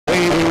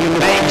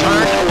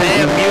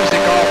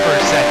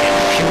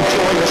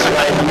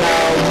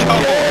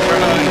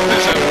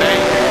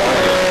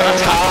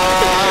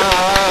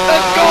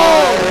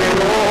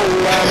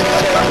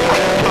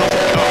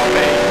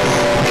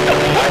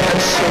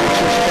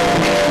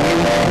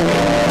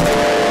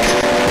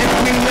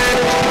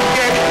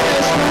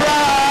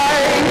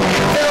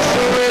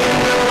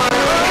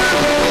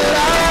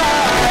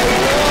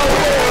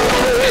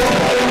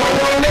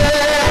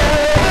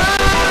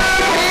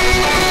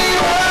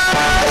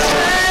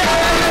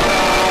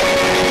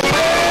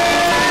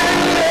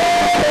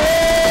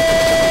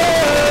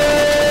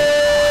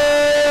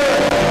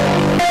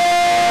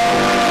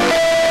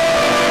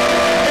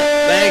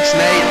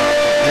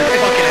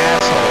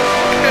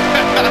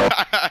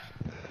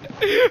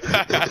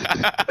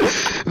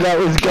That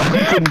was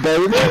Guns N'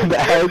 Bones from the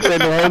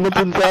Alexander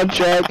Hamilton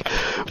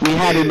soundtrack. We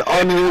had an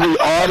unruly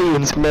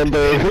audience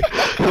member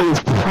who was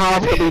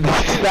promptly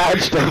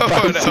dispatched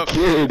by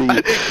security.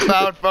 I think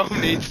Cloud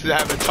Foam needs to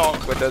have a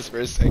talk with us for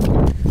a second.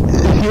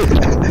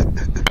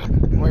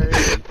 Where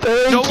is it?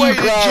 Thank no you, way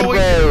Cloud to join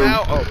Foam.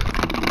 now. Oh.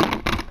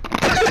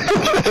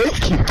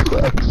 Thank you,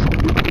 Cloud.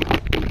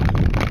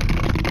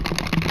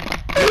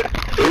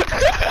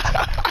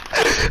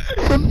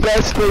 The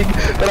best thing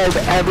that I've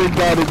ever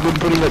done has been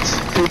putting that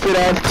stupid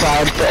ass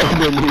Cloud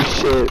Foam in your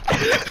shit.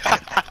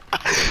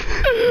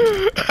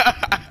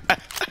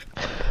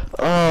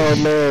 Oh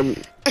man.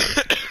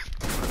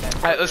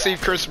 Alright, let's see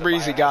if Chris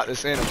Breezy got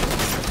this in him.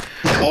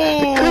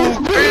 Oh,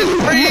 Chris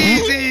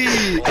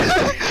Breezy!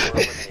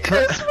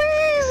 Chris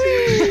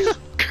Breezy!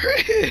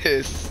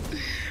 Chris!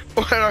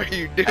 What are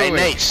you doing? Hey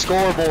Nate,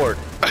 scoreboard.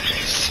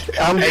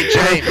 Hey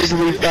James,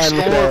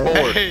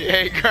 scoreboard.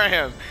 Hey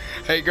Graham.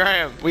 Hey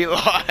Graham, we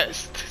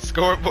lost.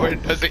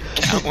 Scoreboard doesn't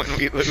count when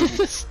we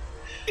lose.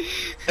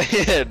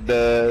 It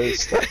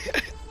does.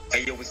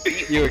 Hey, yo, what's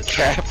You a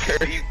capper.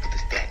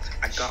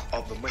 I got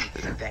all the money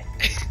for that.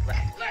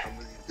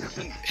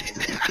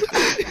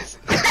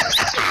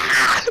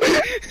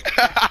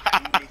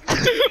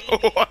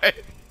 What?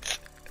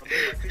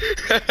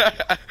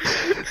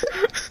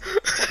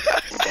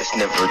 That's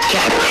never a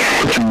cat.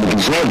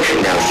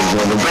 Now you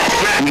wanna rap.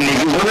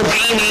 Niggas wanna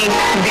be me.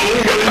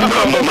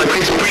 My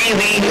Chris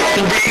Breezy.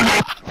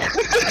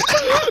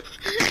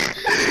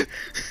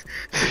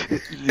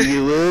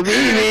 You will be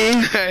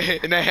me. Hey,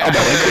 and they have a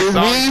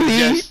song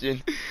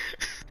suggestion.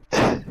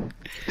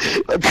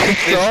 That's a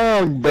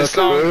song, The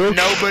song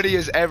nobody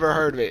has ever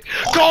heard of it.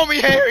 Call me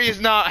Harry is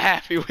not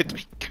happy with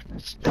me.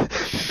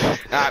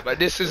 Alright, but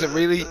this is a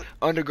really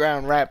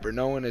underground rapper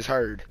no one has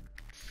heard.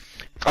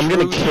 I'm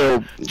gonna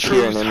kill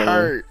Truth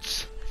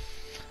hurts.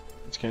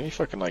 It's gonna be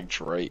fucking like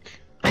Drake.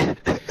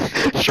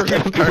 Truth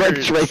Like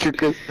hurts. Drake or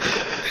Chris.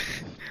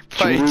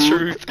 Play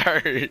Truth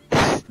hurts.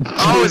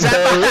 Oh, is that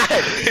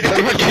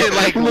fucking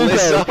like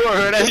Lizzo or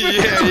whatever?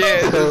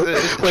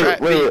 Yeah.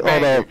 Wait,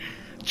 hold up.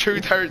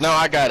 Truth hurts. No,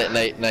 I got it,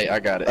 Nate. I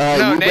got it.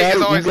 No, you Nate got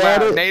is it, always you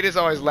got loud. it? Nate is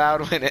always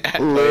loud when it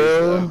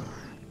plays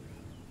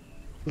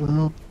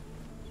low.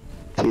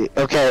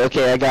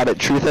 Okay, I got it.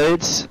 Truth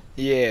hurts?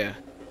 Yeah.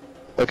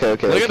 Okay,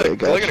 Look at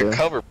the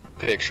cover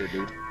picture,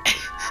 dude.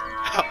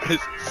 That was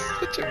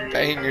such a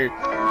banger.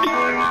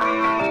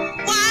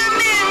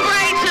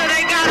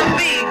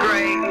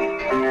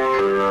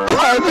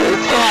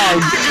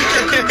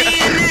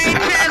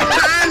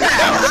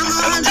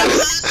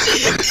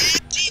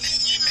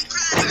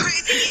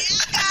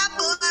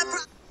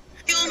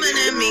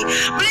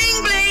 Bling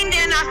bling,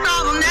 then I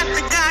saw them, that's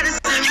the goddess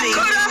in me. You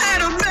could've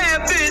had a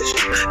bad bitch,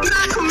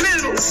 not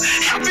committal.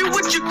 Happy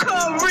with your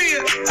career,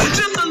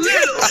 just a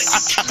little.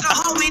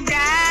 Hold me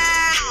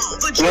down,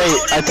 but you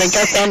Wait, I think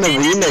I found the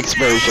remix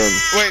version.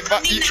 Wait,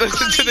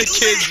 listen to the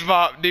Kids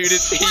Bop, dude.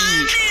 It's heat.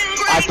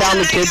 I found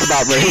the Kids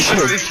Bop version.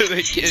 Listen to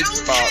the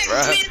Kids Bop, bro.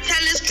 Alright,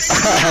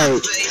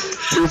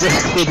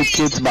 listen to the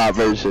Kids Bop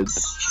version.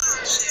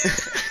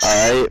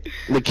 Alright,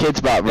 the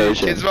Kids Bop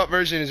version. Kids Bop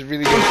version is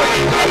really good.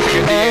 That's a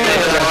good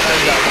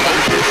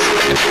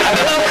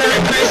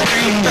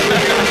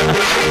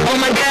Oh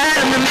my God,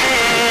 I'm the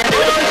man.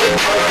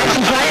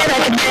 I'm flying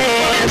like a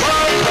dance.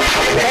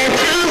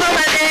 Tattoos on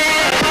my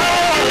neck. I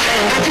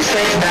just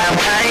say stop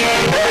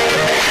lying.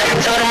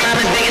 Told him I'm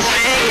his biggest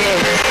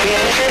fan.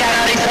 Got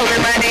all these hoes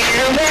in my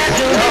DM.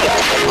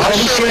 I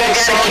sure that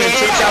song in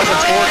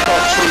 2004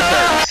 called Truth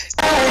Hurts.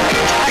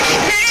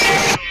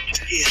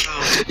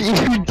 You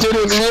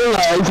didn't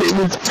realize it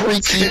was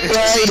Freaky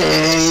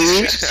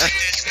Friday.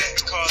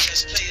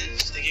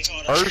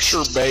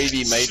 Ursher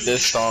Baby made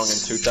this song in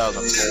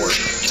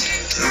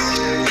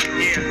 2004.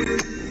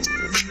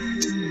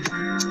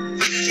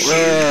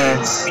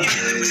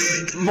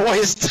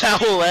 Moist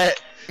towelette.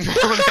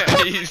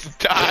 He's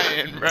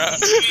dying, bro.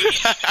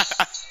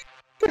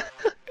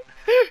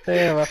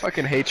 Damn, I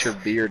fucking hate your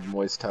beard,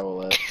 Moist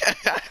towelette.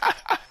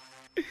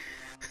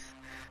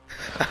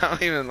 I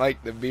don't even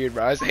like the beard,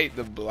 bro. I just hate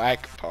the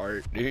black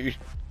part, dude.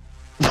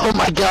 Oh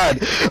my god,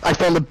 I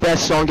found the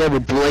best song ever.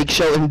 Blake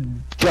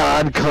Shelton,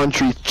 God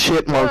Country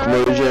Chipmunk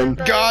version.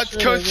 God's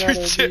Country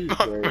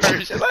Chipmunk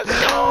version. Let's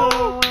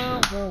go.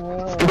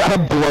 I gotta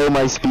blow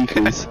my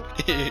speakers.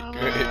 Good.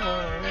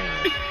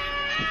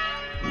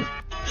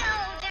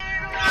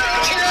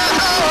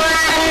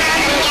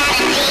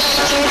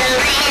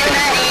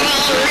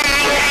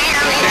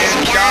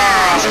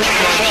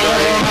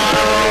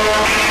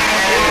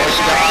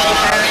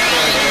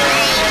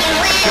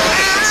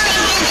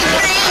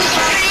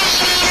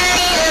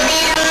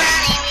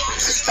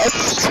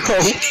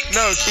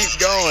 No, keep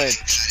going.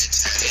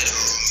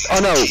 Oh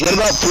no, what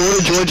about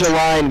Florida Georgia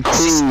Line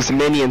Cruise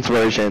Minions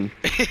version?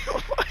 How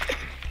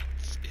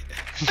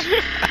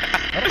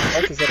the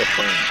fuck is that a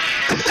thing?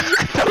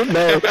 I don't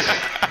know.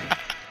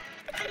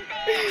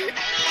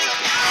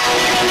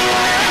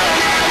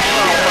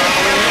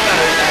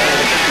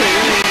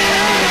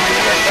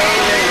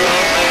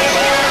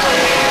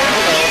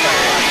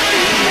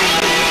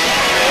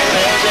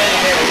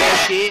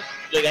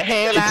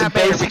 hell It's I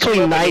better be basically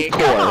swimming in?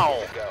 Nightcore. Come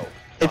on.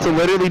 It's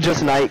literally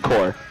just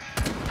Nightcore.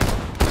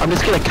 I'm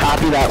just gonna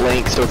copy that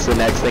link so it's the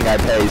next thing I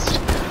paste.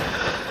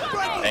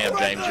 Damn,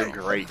 James, you're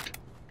great.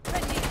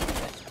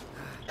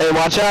 Hey,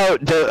 watch out!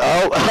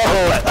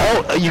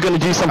 Oh! You gonna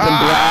do something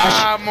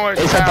brash? More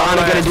Is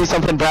Habana gonna do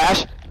something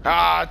brash?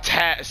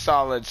 Tat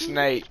solid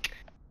snake.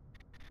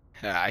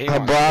 He wants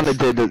Habana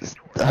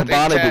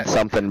to did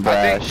something I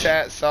brash. think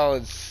Tat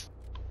solid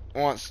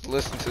wants to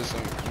listen to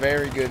some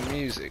very good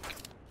music.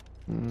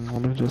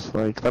 Let me just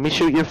let me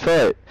shoot your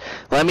foot.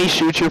 Let me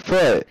shoot your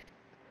foot.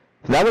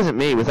 That wasn't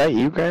me. Was that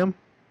you, Graham?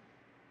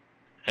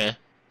 Huh?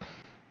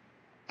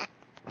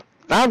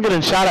 Now I'm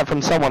getting shot at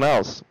from someone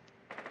else.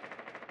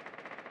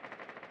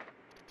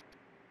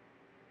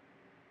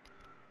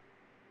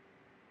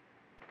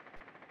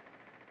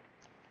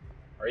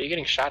 Where are you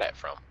getting shot at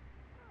from?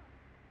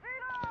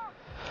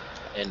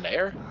 In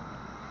there?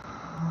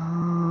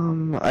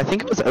 I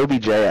think it was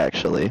OBJ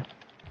actually.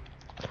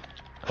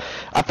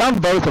 I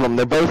found both of them.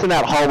 They're both in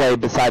that hallway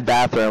beside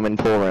bathroom and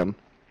pool room.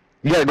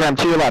 You got Graham,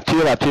 to your left, to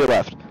your left, to your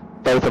left.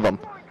 Both of them.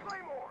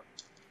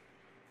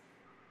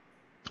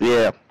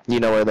 Yeah, you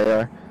know where they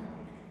are.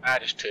 I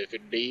just took a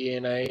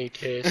DNA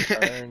test.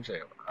 Turns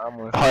out I'm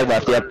with Hard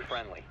left, yep.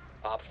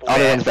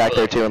 Other one's back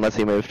there too, unless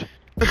he moved.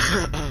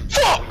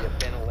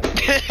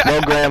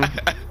 No, Graham.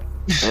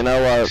 You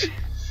know what?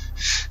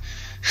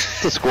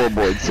 It's a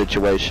scoreboard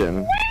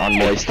situation on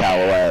Moist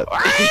Towelette.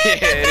 Yeah,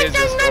 it is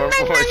a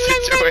scoreboard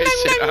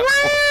situation.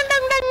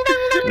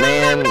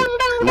 Man,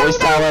 Moist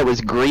Towelette was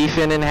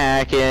griefing and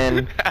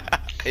hacking.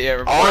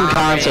 Yeah, On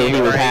console,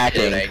 he was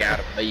hacking. They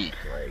gotta be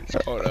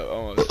great. Hold up,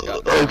 almost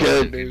got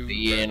Okay.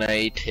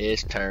 DNA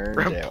test turns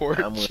Report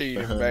out I'm with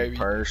cheating,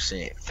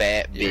 100%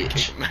 fat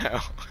bitch.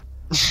 Mouth.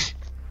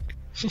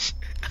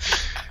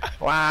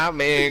 Why,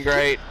 man,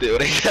 great,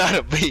 dude. They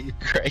gotta be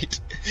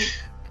great.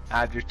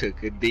 I just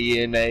took a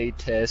DNA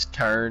test.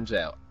 Turns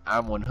out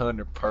I'm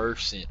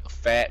 100% a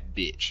fat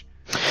bitch.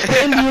 The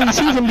NBA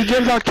season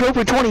begins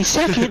October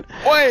 22nd.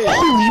 Wait!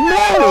 Holy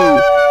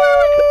no!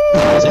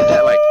 Isn't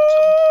that like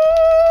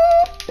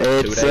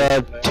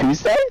It's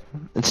Tuesday?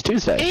 It's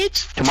Tuesday.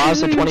 It's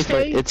Tomorrow's the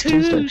Tuesday, 21st. It's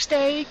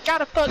Tuesday.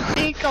 Gotta fuck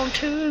dick on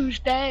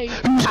Tuesday.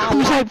 Who's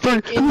out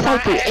for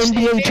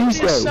NBA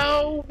Tuesday? It's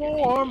so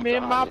warm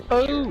in my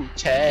booty.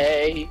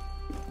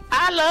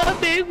 I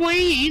love Big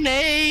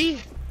Weenie.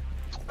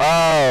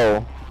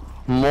 Oh,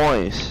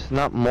 moist,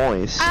 not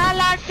moist. I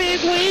like Big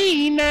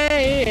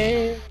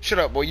Weenie. Shut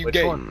up, boy, you Which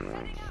gay. one?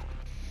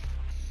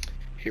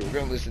 Here, we're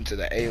gonna listen to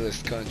the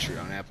A-list country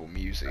on Apple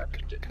Music.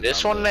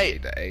 This one,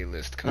 Nate. The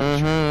A-list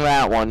country.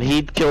 That one.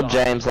 He killed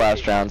James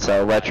last round,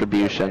 so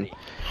retribution.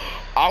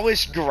 I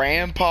wish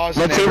Grandpa's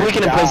Let's see if we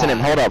can imprison him.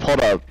 Hold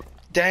up.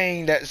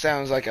 Dang, that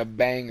sounds like a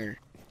banger.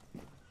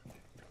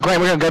 Graham,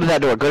 we're gonna go to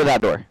that door. Go to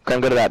that door. Graham,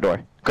 go to that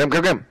door.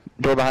 Graham.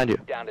 Door behind you.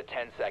 Down to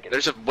 10 seconds.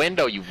 There's a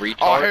window, you retard.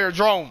 Oh, here,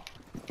 drone.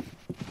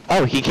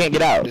 Oh, he can't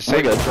get out. We're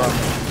Disable good. drone.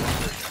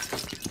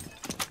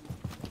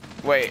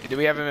 Wait, do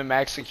we have him in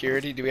max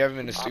security? Do we have him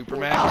in a super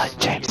max?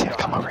 James, yeah,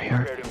 come over here.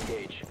 Prepare to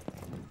engage.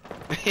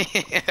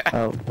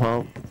 Oh,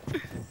 well.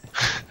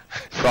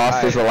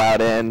 Frost is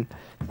allowed in.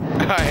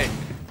 Alright.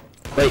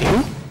 Wait,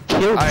 who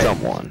killed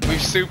someone?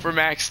 We've super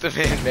maxed him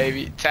in,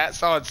 baby. Tat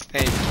Solid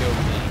Snake killed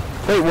me.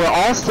 Wait, we're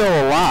all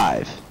still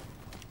alive.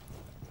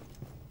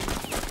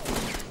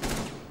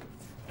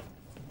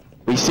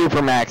 We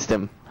super maxed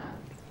him.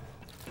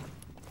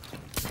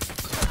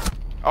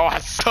 Oh, I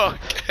suck.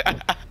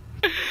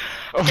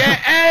 Get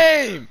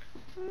aim!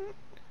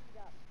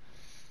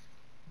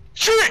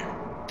 Shoot!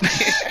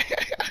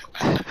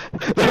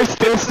 They're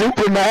still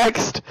super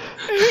maxed.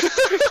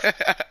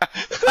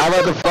 I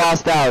let the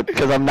Frost out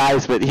because I'm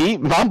nice, but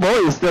my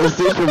boy is still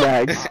super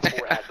maxed. Op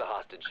 4 has the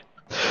hostage.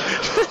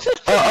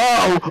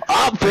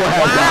 Op 4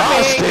 has the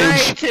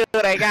hostage.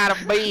 Great, they gotta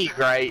be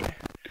great.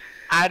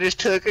 I just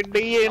took a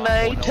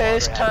DNA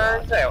test.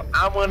 Turns out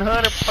I'm 100%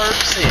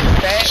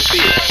 fat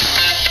bitch.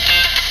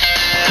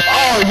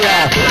 Oh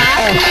yeah.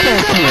 Oh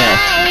fuck yeah.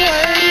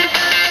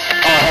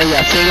 Oh hell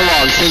yeah. Sing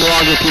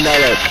along if you know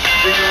it.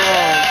 Sing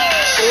along.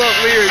 Pull up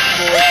lyrics,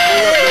 boy.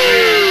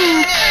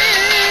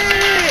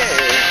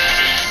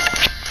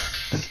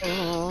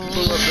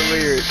 Pull up the lyrics. Pull up the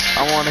lyrics. I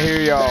want to hear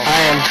y'all.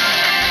 I am.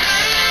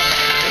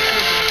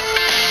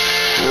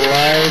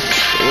 Life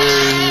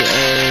is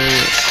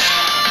a.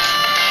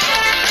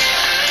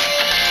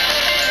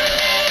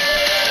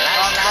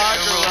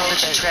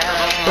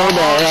 Hold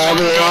on, I'll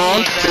be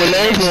on. When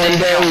there's one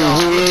day,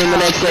 we're the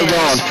next day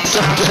gone.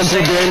 Sometimes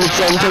you're doing it,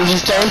 sometimes you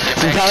stand.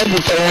 Sometimes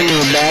you're throwing you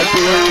back to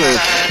the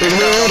roof. The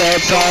world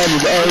outside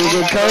is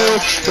over cold.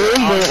 It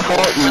won't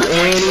haunt you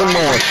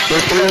anymore. The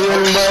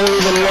feeling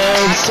brave and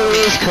love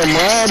source. Come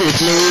ride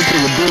with me to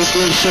the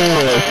distant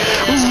shore.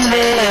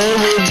 Then I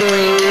will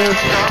dream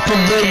to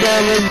break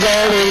down the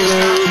golden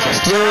road.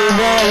 We're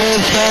all in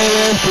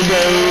triumph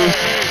today.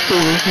 I'm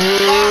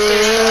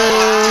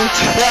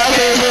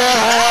in the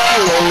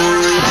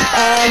highway,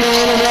 I'm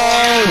in the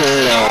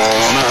morning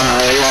all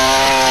night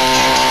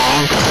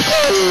long.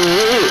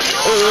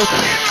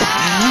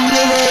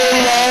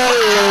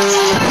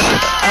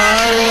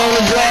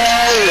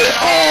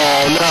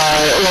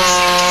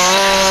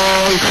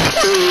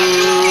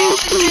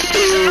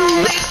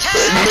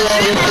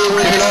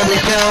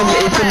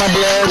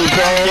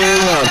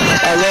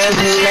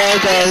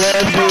 like I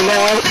love you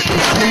now.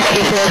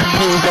 She has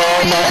blues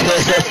all my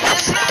hair.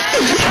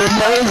 The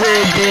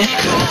Mozambique.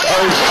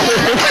 Oh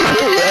shit,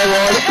 I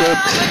lost it.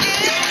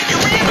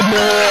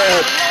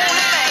 But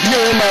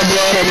you're in my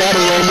blood, I'm not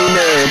a lonely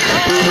man.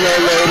 There's no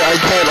load I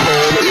can't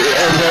hold,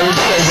 and road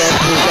so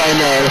reckless I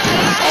know.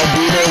 I'll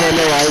be there when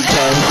the light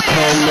comes,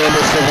 come near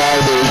the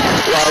survivors,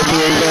 while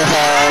doing the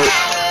heart.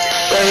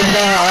 In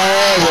the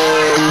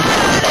highway,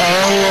 I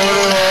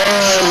wanna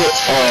have it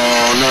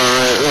all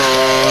night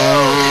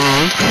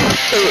long.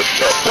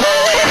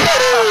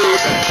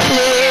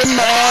 In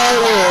my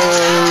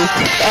way,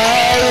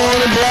 I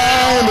wanna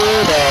blind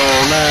it all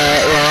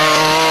night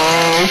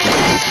long.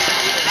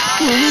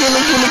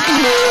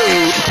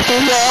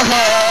 In the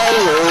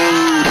highway,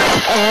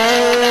 I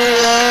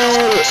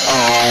want it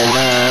all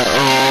night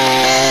long.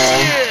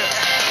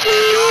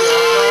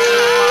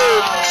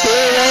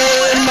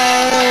 In my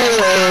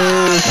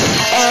way,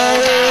 I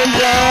will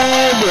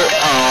drive it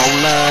all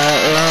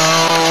night long.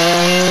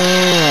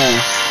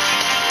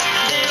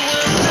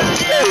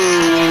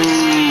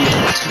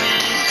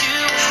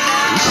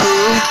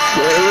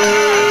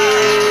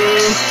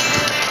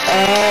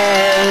 I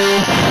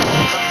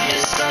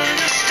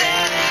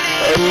misunderstand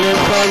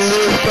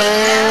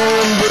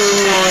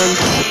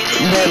once,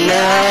 but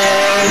now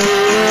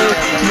you're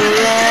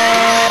blind.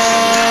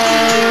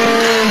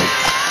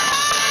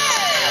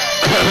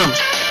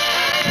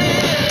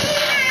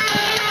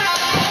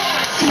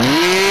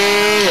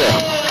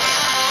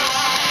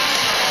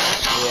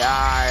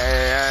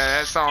 Yeah,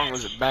 that song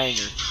was a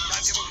banger.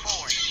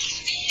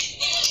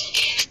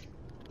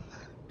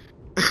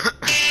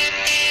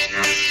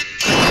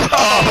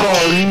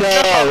 Oh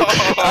no!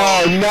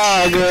 Oh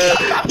no, girl!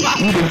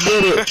 You just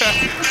did it!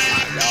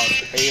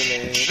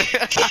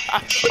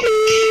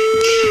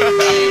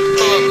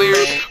 Pull up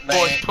lyrics,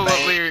 boys, pull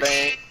up lyrics.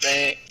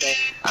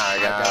 I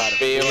got a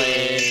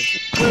feeling.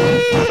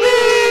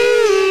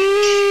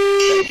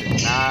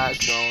 That tonight's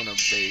gonna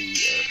be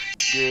a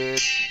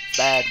good,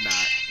 bad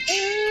night.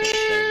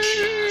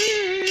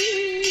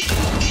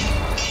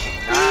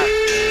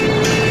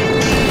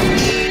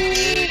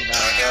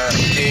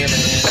 Can't stand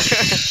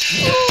this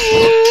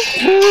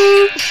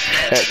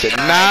That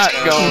tonight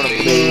gonna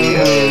be a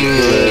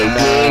good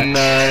night.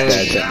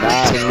 That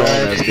tonight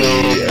gonna be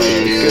a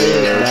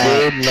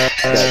good night.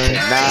 That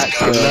tonight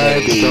gonna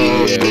be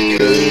a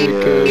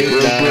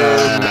good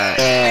night.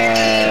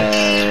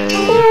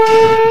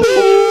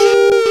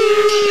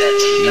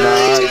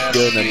 Tonight's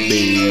gonna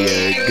be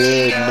a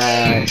good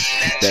night.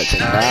 That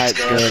tonight's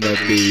gonna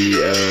be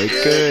a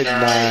good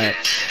night.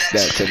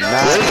 That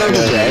tonight's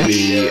gonna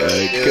be a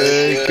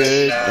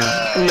good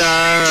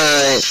night.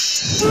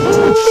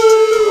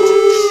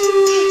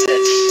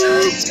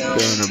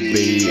 Gonna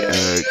be a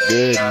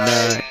good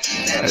night.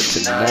 That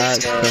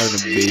tonight's gonna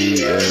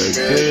be a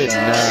good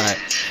night.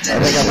 I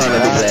think I'm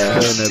Tonight's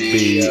gonna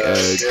be a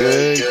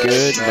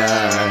good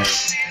night.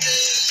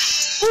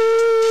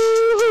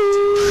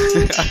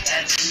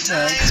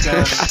 That's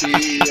gonna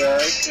be a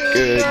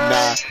Good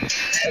night.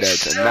 That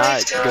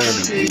tonight's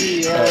gonna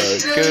be a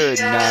good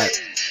night.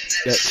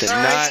 That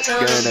tonight's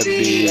gonna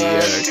be a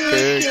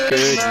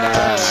good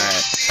night.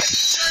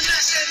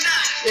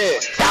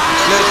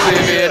 Let's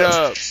live it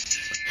up.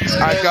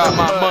 I got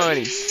my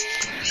money.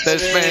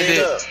 Let's spend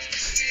it.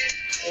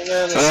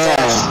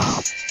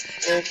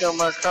 Here come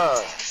my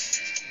car.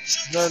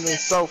 Nothing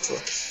sofa.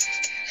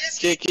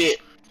 Kick it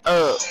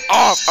up.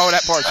 Oh,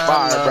 that part's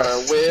fire,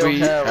 bro. We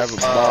have a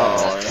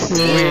ball.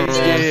 We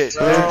get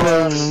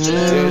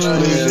just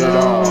lose it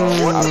all.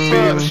 I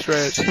feel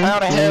stressed. How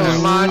the hell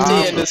is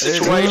Monty in this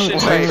situation?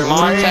 Wait,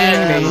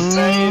 Montag me.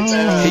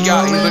 He's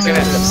looking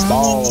at the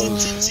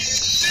balls.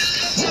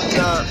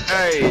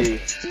 Hey,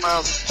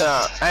 mouse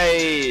top.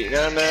 Hey,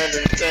 none of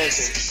the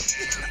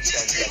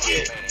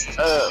thinking.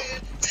 Up.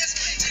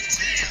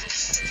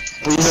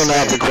 We don't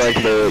have the correct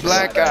lyrics.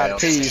 Black Eyed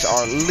Peas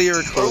are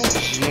lyrical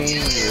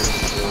genius.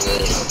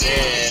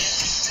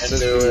 Let's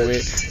do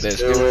it.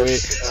 Let's do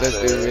it. Let's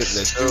do it.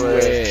 Let's do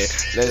it.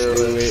 Let's do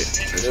it.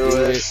 Let's do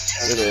it. Let's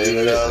do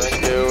it. Let's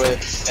do it.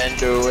 And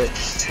do it.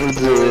 Let's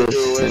do it.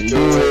 Do it.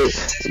 Do it.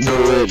 Do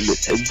it.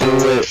 Let's do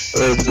it.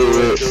 Let's do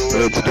it. Do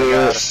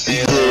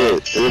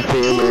it. We're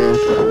feeling.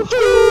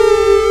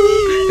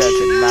 That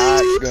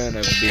tonight's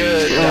gonna be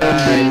good night.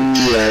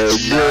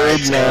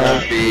 Good night.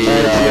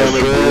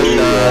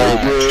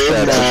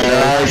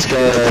 It's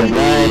gonna be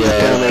a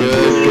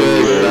good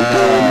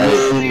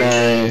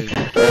night.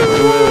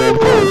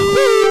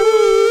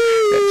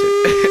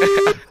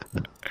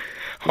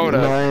 Hold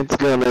up. Tonight's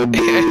gonna be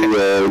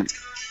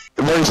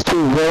verse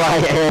 2, Will I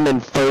Am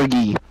and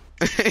Fergie.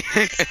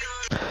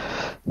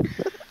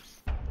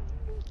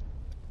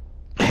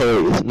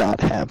 Harry is not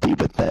happy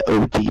with the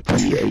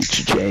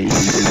ODPHJ he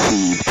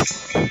received.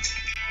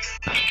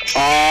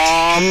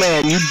 Aw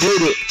man, you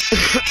did it.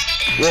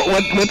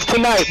 What's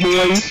tonight,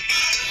 boys?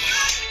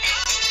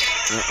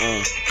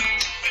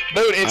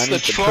 Dude, it's the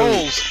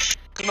Trolls.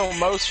 No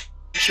most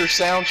feature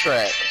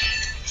soundtrack.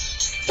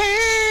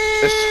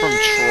 This is from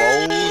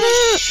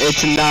Trolls?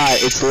 It's not.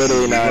 It's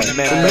literally not.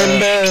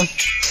 Remember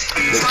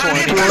The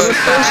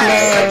 21st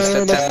night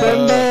of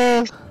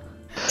September.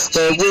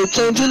 But we're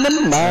changing the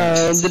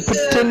minds of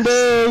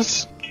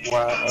pretenders.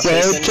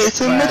 We're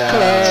chasing the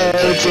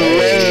clouds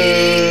away.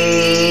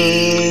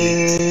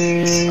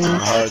 Our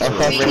hearts Our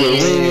hearts will will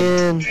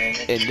ring ring.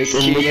 in the In the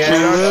key key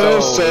and our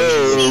of souls.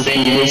 souls,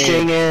 we're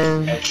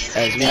singing.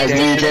 As we As we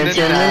dance dance in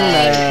the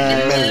night.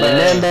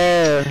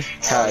 Remember.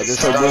 How the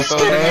So we're stars go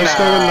tonight.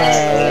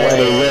 tonight.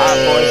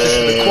 Alright, boys, this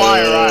is the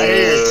choir right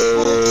here.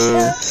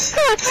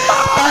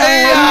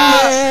 Bahia,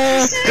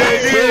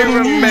 do you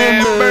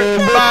remember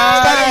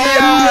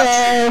Bahia?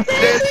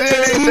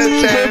 Dancing in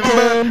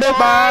September,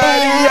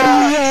 Bahia.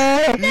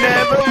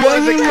 Never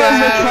was a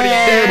cloudy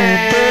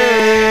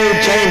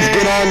day. James,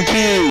 get on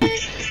key.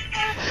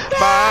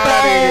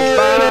 Body,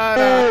 body,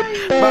 body,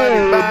 body,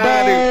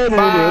 body,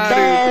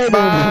 body, body,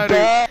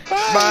 body,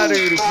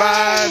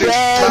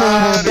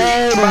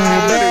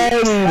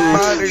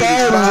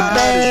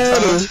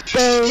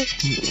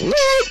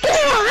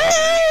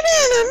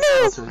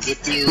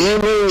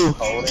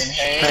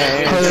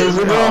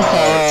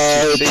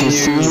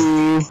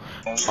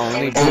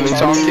 only people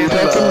talking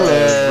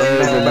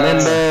love.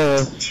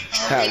 Remember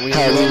how we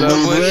knew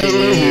love was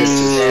here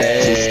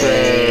to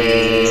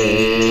stay.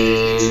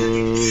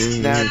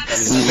 Now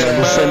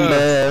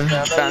December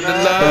found the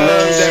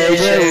love that we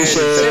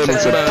shared in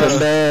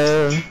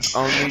September.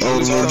 Only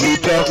people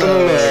talking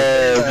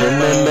love.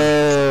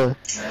 Remember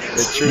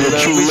the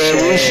true love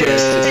we shared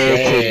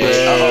today.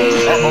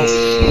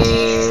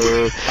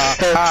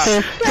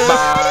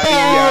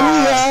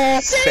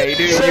 Bahia, say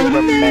do you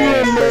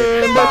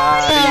remember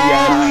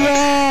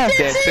Bahia?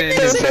 Dancing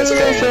in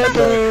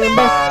September,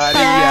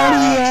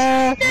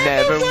 Bahia.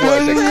 Never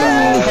was a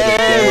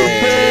cloudy day.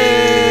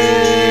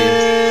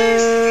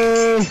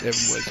 There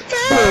was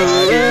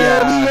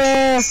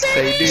Bahia,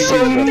 say do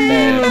you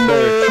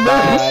remember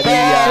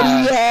Bahia?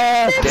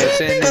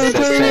 Dancing in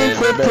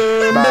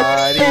September,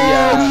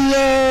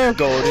 Bahia.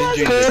 Golden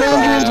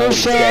dreams of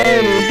cloudy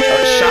days,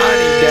 or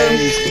shiny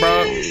days, bro.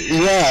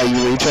 Yeah, you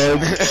retard.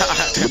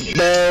 The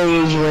bell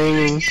is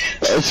ringing.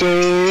 So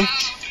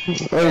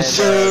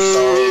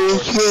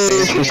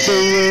sweet for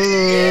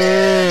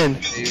singing.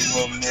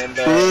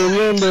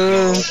 Remember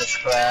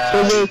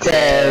the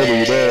cloudy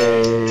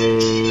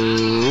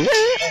day.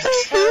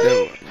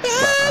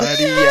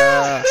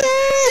 Bahia,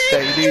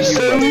 say do you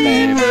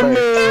remember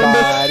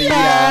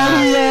Bahia?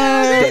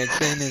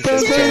 Dancing in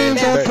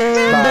September,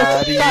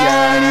 Bahia.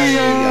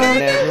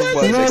 Never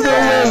was a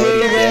cloudy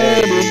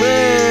day.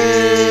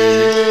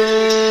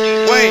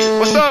 Wait,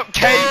 what's up,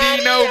 KD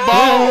No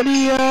Ball?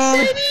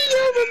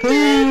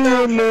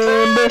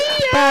 Remember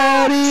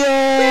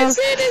Bahia.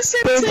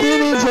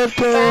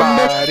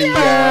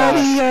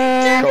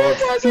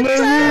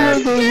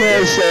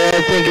 I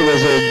think it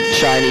was a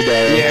shiny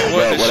day. Yeah, it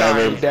was a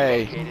whatever. shiny day.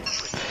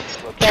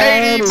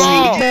 KD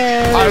Ball!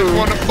 I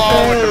want to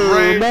ball in the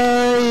rain.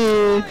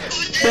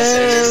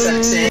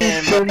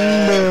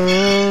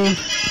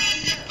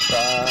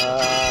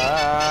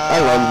 I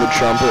love the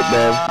trumpet,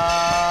 man.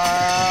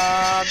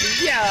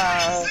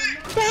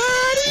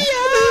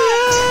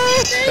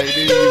 Say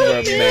do you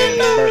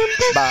remember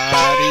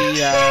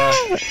Bahia?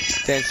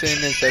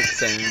 Dancing in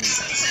September.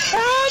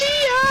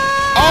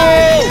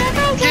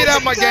 Oh! Get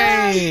out my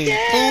game!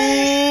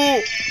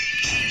 Fool!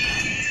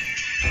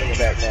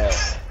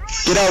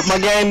 Get out my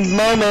game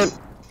moment.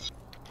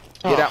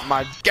 Get out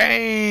my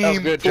game! That was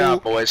a good fool.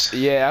 job, boys.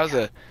 Yeah, that was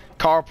a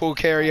carpool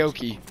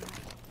karaoke.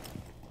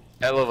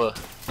 Hell of a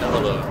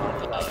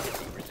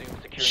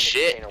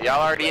shit.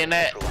 Y'all already in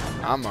that?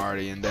 I'm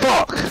already in there.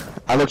 Fuck!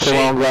 I looked the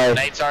wrong way.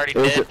 Nate's already It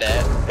was did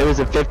that. It was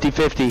a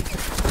 50-50.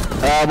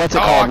 What's it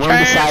called? We're on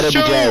the side of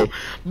the J.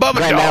 Bubba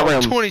Right in that Dog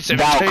room.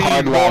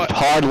 2017. Valk,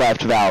 hard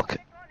left, Valk.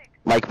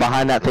 Like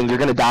behind that thing, you're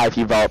gonna die if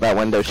you vault that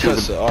window.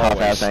 She's a tough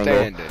ass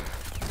angle.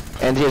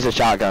 And here's a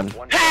shotgun. Man,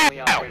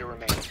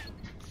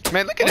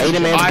 look at this Ada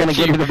Man's gonna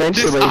get it IQ.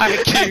 eventually.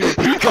 This IQ.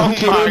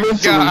 Oh my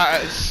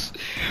gosh.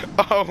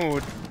 Oh.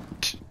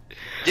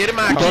 Get him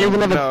You out. don't even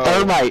have no. a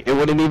thermite. It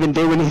wouldn't even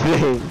do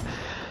anything.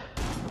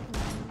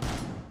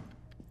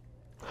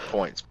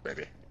 Points,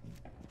 baby.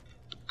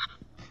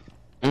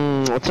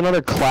 What's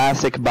another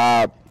classic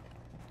bop?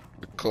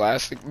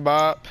 Classic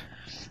bop.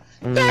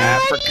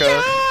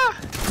 Africa.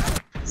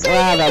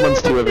 Ah, that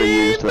one's too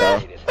overused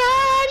though.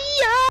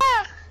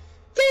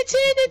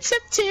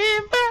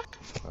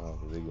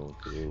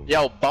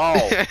 Yo, ball.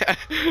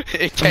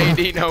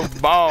 KD No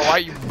Ball. Why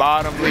you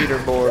bottom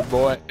leaderboard,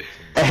 boy?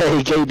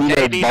 Hey, KD no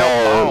KD no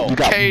ball. ball. You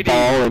got KD.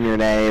 ball in your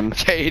name.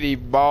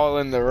 KD Ball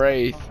in the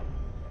Wraith.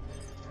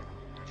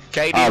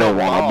 KD I don't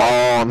want a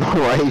ball in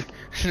the way.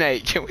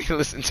 Nate, can we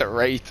listen to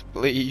Wraith,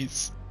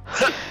 please?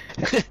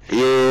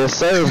 Yes,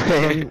 sir,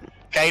 man.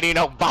 KD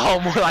no ball,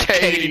 more like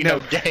KD no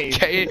game.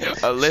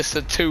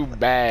 Alyssa too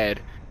bad.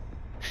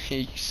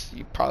 He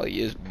probably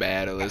is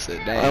bad, Alyssa.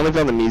 I Damn. only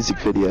found the music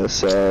video,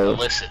 so.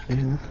 Alyssa.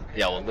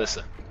 Yo,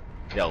 Alyssa.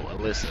 Yo,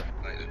 Alyssa.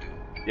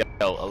 Yo,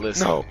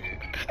 Alyssa. No.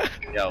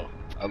 Yo,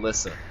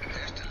 Alyssa.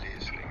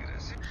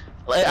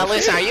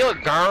 Alyssa, are you a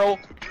girl?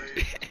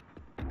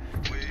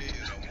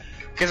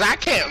 Cause I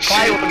can't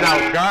play with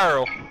no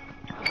girl.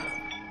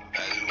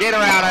 Get her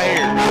out of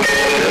here.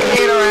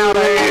 Get her out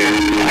of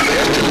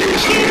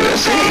here.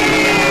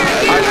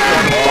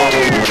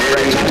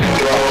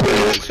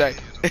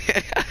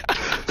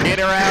 Get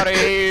her out of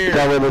here.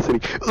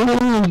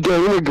 Ooh,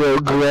 gamer girl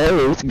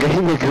gross.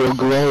 Gamer girl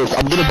gross.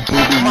 I'm gonna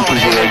booty you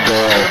because you're a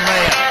girl.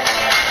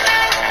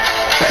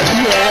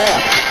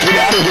 Yeah, get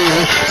out of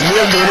here.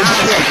 You're going to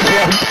truck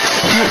one.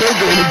 You're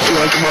going to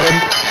truck one.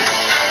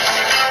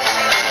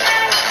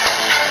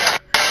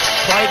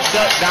 Play the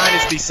Duck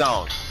Dynasty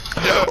song.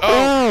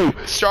 Oh,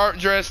 sharp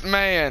dressed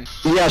man.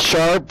 Yeah,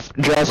 sharp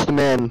dressed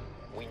man.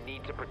 We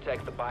need to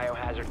protect the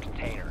biohazard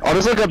container. I'll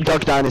just look up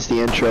Duck Dynasty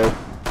intro.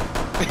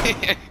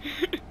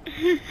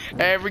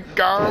 Every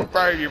girl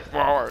crazy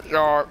for a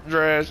sharp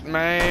dressed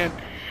man.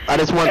 I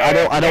don't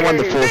want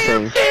the full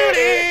thing.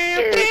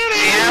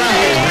 Indiana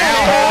is now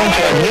home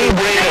to a new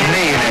breed of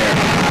millionaire.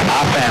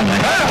 Our family.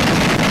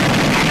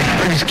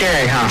 Pretty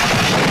scary, huh?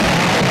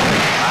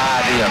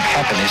 My idea of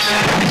happiness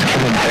is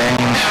killing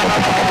things.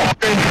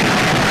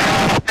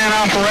 An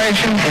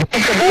operation.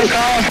 What's the best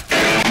cause?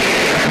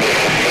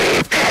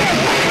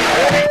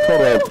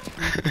 Hold up.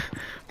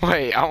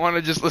 Wait, I want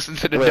to just listen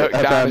to the Wait, Duck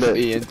I found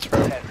Dynasty it.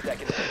 intro. 10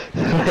 seconds.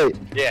 Wait,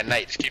 Yeah,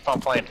 Nate, just keep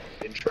on playing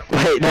the intro.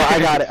 wait, no, I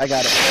got it.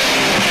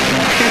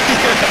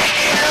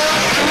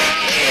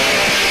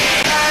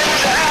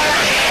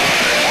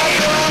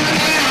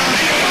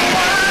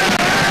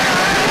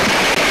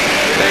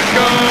 They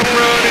come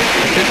running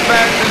as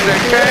fast as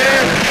they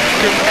can.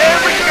 Give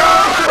every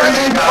girl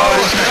crazy for a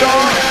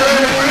sharp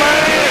dressed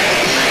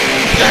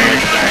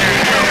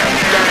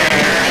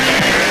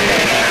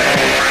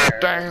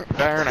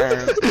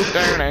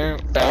man.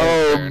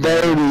 Oh,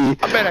 baby.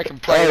 I bet I can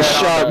play Oh, that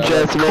sharp on the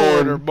dressed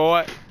recorder, man.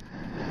 boy.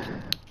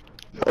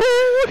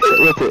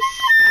 With it.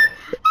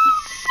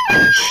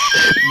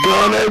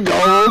 Gonna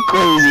go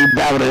crazy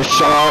about a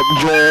sharp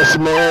dressed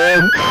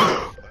man.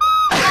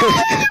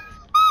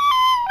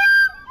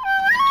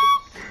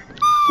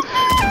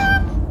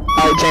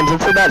 Alright, James,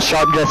 let's let that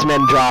sharp dressed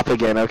man drop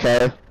again,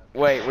 okay?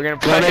 Wait, we're gonna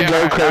play Gonna it. go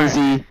Alright,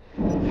 crazy.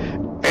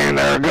 And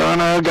they're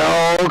gonna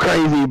go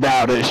crazy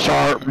about a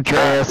sharp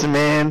dressed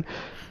man.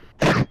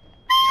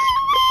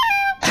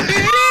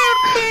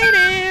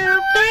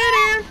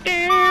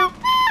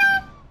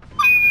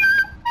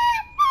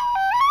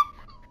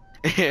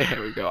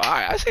 Here we go.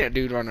 Alright, I see a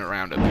dude running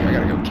around up here. I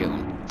gotta go kill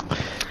him.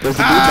 There's a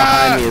dude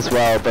behind me as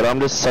well, but I'm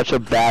just such a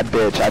bad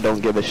bitch, I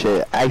don't give a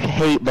shit. I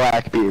hate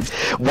Blackbeard.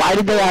 Why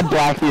did they add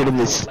Blackbeard in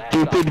this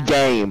stupid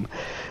game?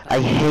 I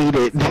hate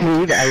it,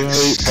 dude. I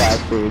hate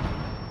Blackbeard.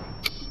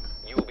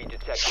 You will be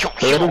detected.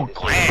 They added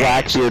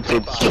Blackbeard for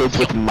kids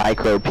with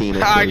micro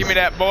penises. Ah, give me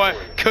that, boy.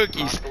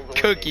 Cookies.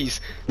 Cookies.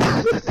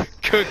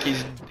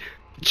 Cookies.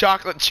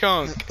 Chocolate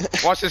chunk.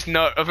 Watch this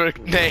nut of a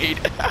nade.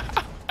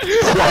 I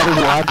was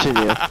watching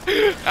you.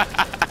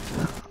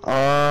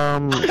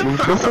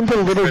 Listen to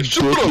Little Dicky.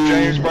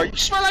 bro. You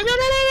smell like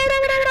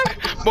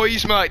Boy, you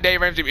smell like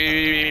Dave Ramsey.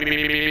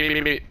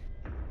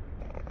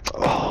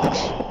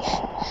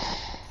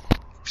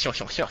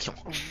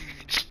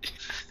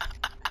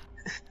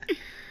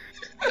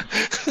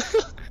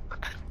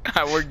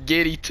 We're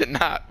giddy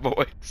tonight,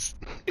 boys.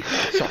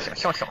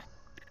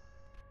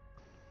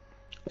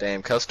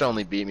 Damn, Costa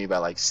only beat me by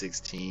like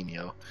 16,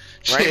 yo.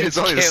 Right, It's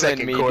only the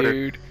second me, quarter.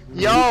 dude.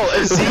 Yo,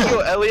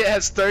 Ezekiel Elliott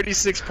has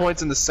 36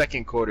 points in the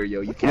second quarter,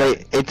 yo. You can't.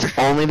 Wait, it's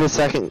only the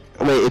second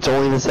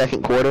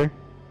quarter?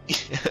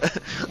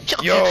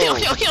 Yo,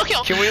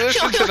 can we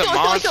listen to the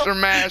Monster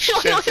Mash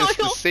since it's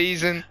the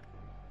season?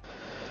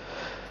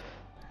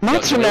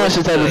 Monster Mash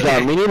is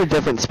overdone. We need a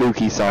different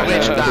spooky song.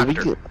 Witch man. Doctor. We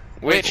can-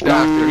 Witch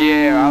Doctor,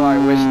 yeah, I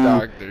like Witch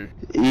Doctor.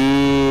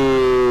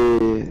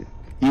 Yeah.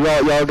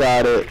 Y'all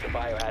got it. The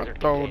biohazard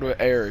Told container.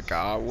 with Erica,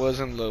 I was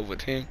in love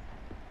with him.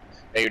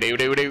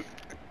 Do.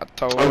 I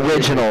told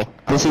Original.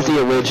 This is the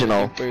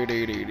original.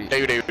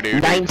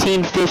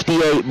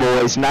 1958,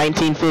 boys.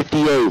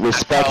 1958.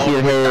 Respect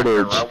your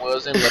heritage. I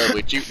was in love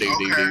with you. Do.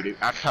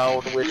 I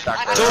told the witch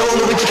doctor. Told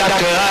the witch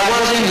doctor I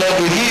was in love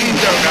with you.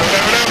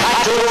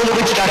 I told the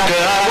witch doctor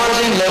I was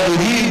in love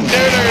with you.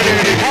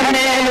 And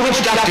then the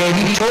witch doctor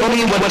he told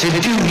me what to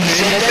do. He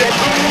said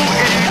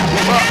that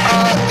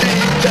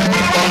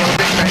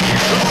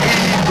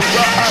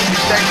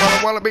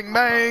Big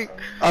bang.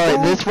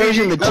 Alright, this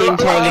version, the King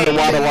Tong and the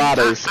Wada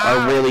Wadas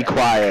are really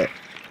quiet.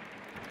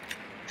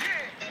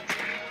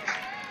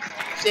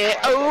 Say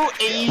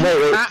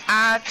Wait.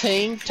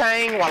 ting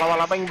tang walla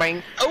walla bang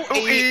bang.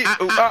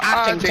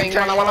 Ting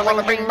tang, walla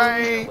walla bing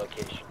bang.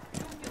 Location.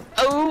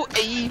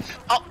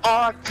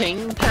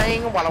 Ting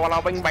tang walla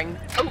walla bang bang.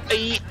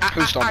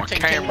 Who stole my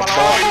camera,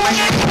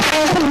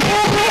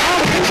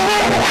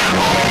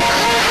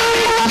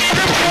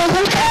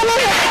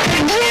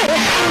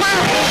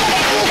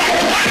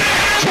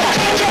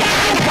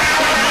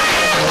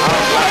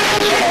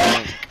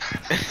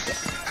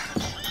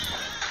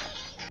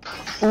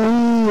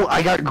 Ooh,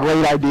 I got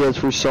great ideas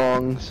for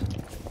songs.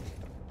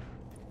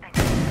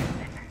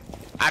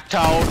 I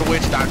told the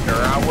witch doctor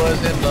I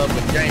was in love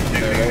with James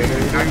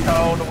Doo-Doo. I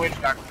told the witch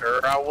doctor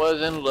I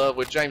was in love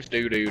with James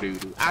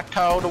Doo-Doo-Doo. I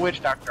told the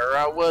witch doctor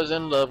I was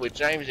in love with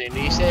James, and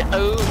he said,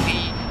 ooh,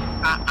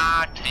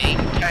 ting,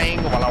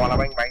 tang, walla, walla,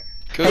 bang, bang.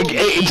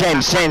 Hey,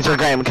 James or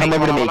Graham, come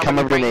over to me, come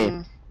over to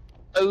me.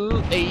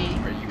 Ooh,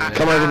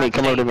 Come over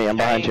to me, I'm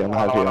behind you,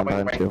 I'm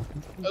behind you.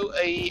 Ooh,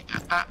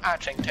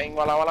 ting, ting,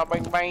 walla, walla,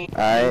 bang, bang.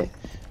 Alright,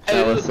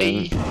 now Ooh, listen,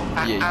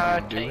 Yeah, you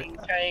can do ting,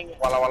 tang,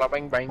 walla, walla,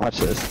 bang, bang. watch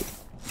this.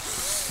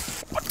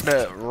 What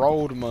the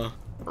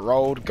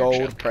rolled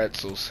gold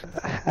pretzels?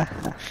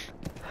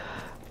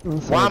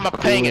 Why am I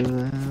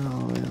pinging?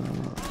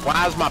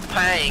 Why is my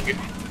pang?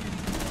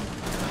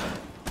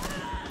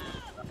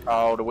 I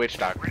told the witch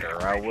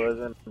doctor I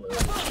wasn't.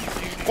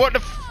 What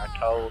the I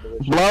told the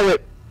witch Blow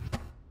it!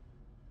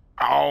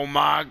 Oh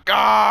my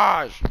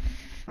gosh! I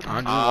just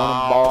want a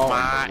ball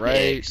in the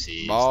race.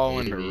 Ball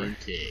in the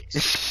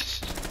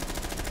race.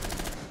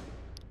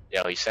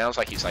 Yo, he sounds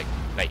like he's like,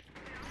 Nate.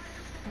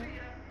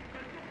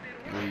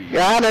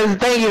 Yeah,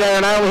 thank you there,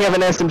 and I only have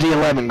an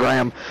SMG-11,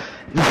 Graham.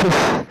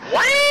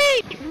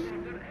 Wait!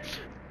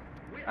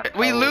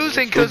 We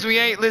losing because we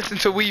ain't listened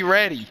to We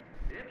Ready.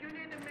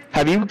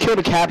 Have you killed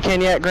a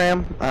Capcan yet,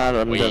 Graham? I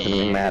don't know, it doesn't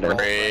even matter.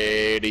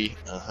 Ready.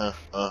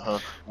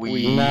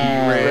 We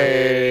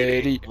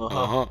ready.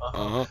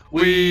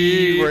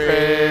 We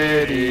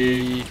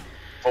ready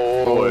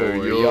for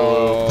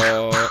y'all.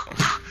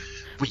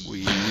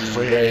 We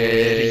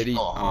ready.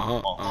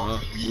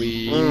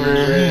 We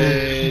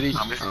ready.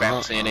 I'm just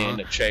bouncing in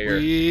the chair.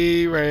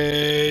 We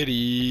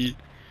ready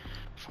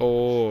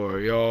for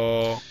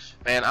y'all.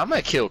 Man, I'm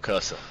gonna kill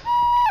Cussa.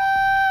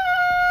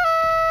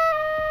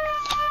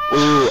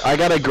 Ooh, I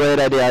got a great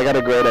idea, I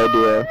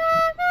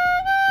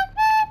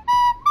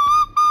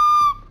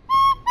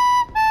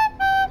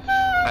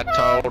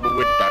told the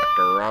witch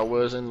doctor I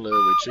was in love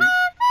with you.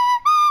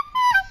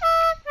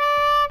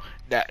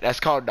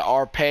 That's called the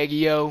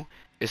arpeggio.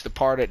 It's the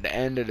part at the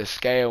end of the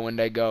scale when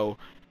they go.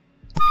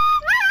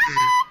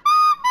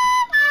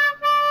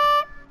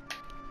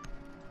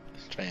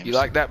 You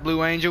like that,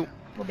 Blue Angel?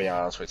 I'll be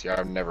honest with you,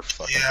 I've never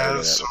fucking heard of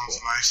that sounds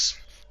before. nice.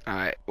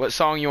 Alright, what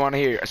song you want to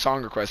hear? A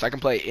song request. I can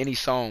play any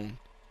song.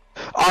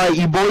 Alright,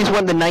 you boys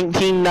want the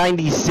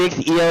 1996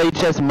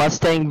 ELHS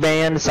Mustang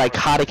Band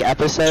Psychotic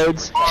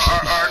Episodes? No,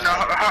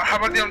 how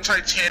about them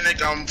Titanic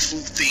full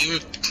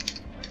theme?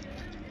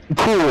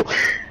 Cool.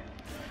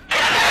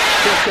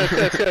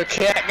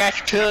 Cat got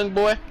your tongue,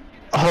 boy.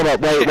 Hold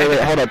up, wait,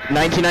 hold up.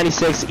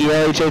 1996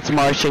 ELHS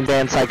Marching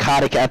Band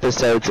Psychotic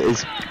Episodes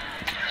is...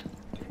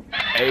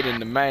 Aiden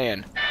the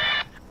man.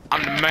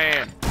 I'm the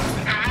man.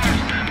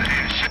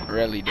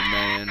 Really the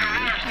man.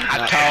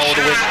 I told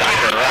the witch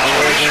doctor I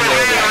was in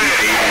love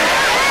with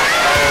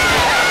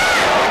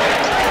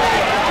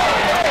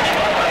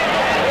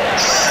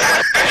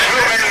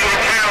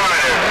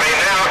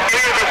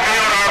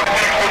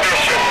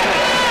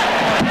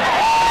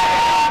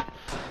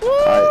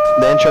Alright,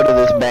 the intro to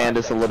this band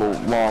is a little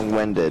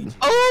long-winded.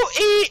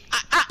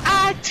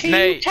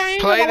 Nate,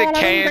 play the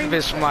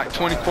canvas from like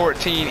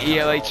 2014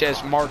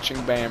 ELHS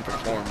marching band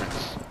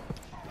performance.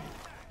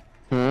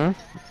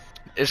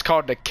 It's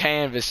called the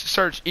Canvas.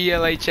 Search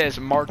ELHS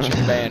marching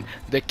band,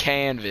 the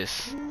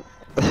Canvas.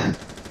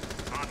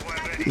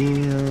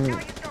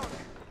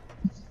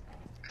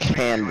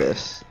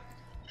 Canvas.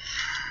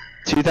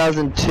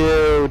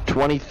 2002,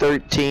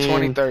 2013.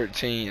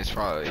 2013 is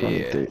probably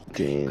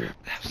 2013. Yeah.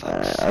 That was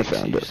like I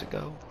found years it.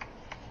 ago.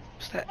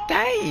 What's that?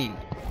 Dang.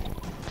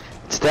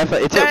 Steph,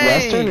 it's at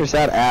Western or is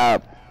that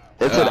app?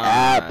 It's an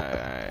app.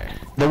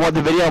 The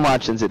video I'm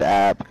watching's an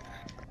app.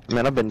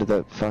 Man, I've been to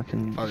the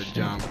fucking... Father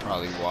John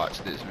probably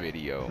watched this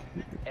video.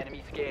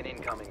 Enemy scan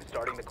incoming,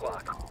 starting the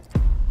clock.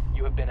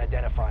 You have been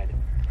identified.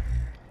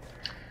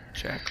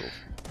 Jackal.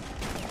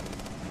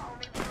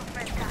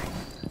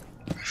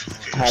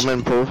 Home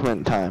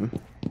improvement time.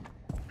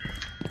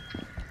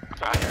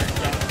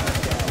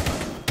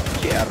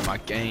 Get out of my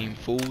game,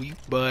 fool, you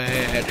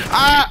bad.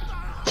 Ah!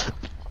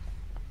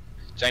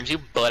 James, you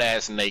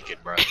butt-ass naked,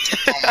 bro.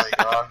 Oh my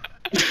god.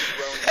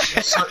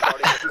 There's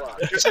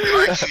a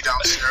cranky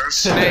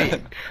downstairs.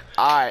 Nate,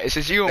 alright,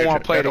 since you don't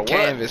want to play the What?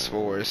 canvas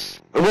for us.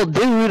 Well,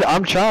 dude,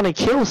 I'm trying to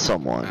kill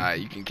someone.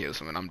 Alright, you can kill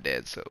someone, I'm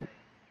dead, so.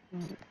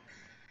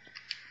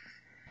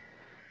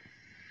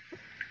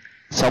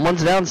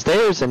 Someone's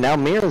downstairs, and now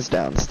Mira's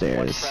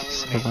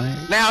downstairs.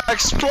 Now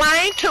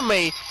explain to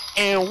me,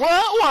 in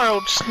what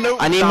world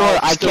Snoop I need Dogg more.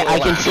 I still can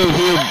alive? still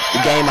hear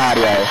game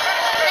audio.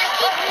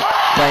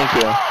 Thank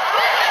you.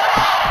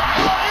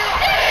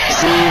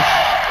 See,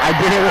 I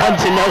didn't want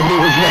to know he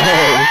was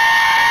there.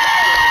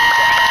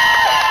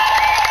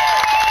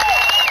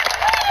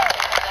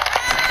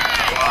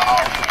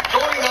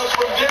 Joining us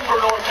from Denver,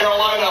 North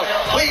Carolina,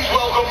 please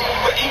welcome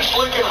the East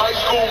Lincoln High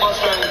School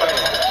Mustang Band.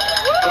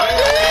 The band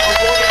will be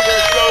performing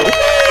their show, The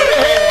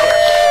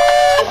Canvas.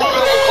 The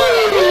Woodville class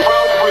is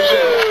proud to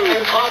present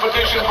in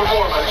competition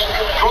performance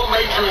drum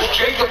majors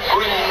Jacob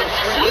Green,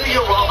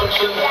 Lydia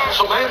Robinson,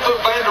 Samantha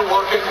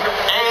Vanderwerken,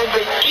 and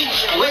the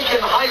East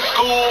Lincoln High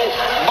School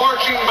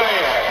Marching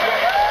Band.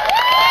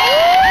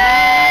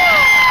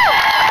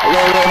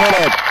 hold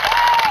up.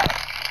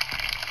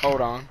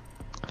 Hold on.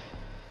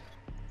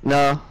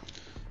 No.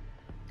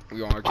 We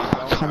gonna keep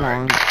going. Come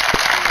on.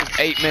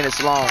 8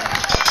 minutes long.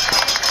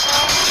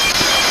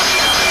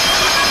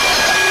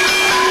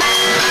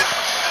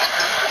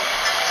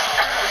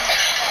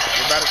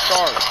 We're about to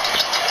start.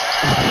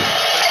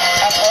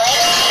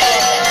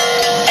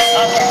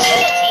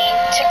 Opportunity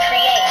to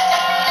create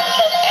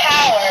the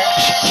power.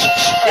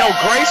 Yo,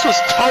 Grace was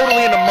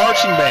totally in the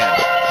marching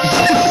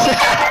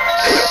band.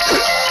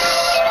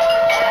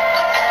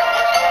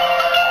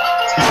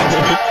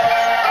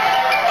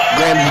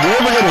 Graham, did you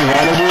ever get a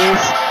run of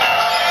these?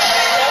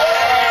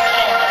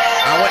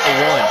 I went to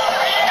one.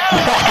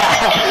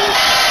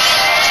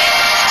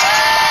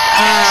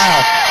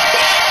 Ah!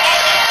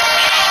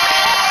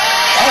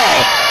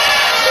 Oh!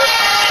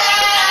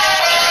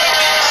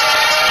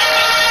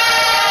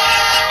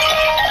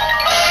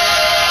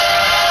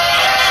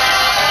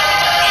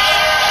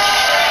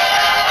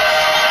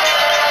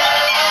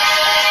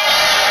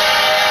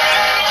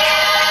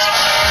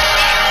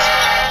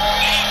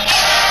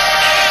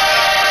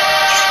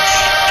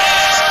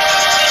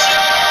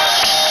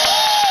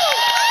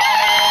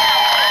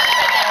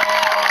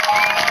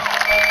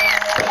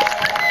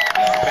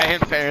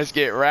 Parents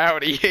get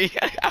rowdy. Dude,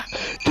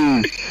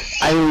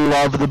 I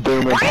love the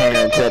boomer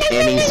parents at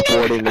any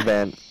sporting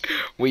event.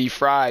 We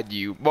fried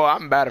you. Boy,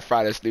 I'm about to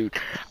fry this dude.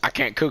 I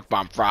can't cook, but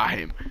I'm fry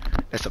him.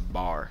 That's a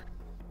bar.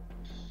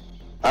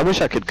 I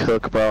wish I could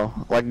cook, bro.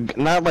 Like,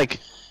 not like,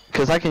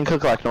 cause I can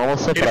cook like normal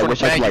stuff, but I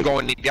wish I could like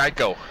going to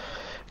Geico.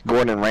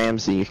 Gordon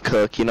Ramsay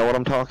cook. You know what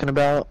I'm talking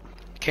about?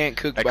 Can't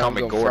cook, They but call I'm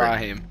me gonna Gordon. fry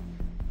him.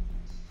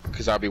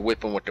 Cause I'll be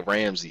whipping with the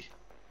Ramsey.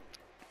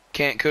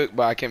 Can't cook,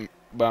 but I'm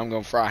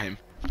gonna fry him.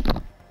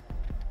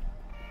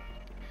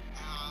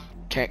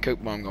 Can't cook,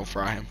 but I'm gonna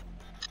fry him.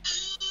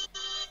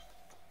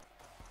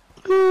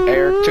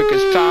 Eric took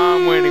his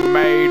time when he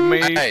made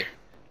me.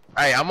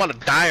 Hey, I'm on a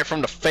diet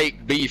from the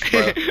fake beef,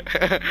 bro.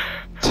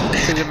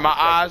 My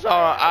eyes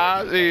are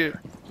eyes here.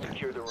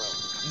 Secure the room.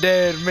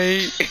 Dead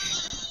meat.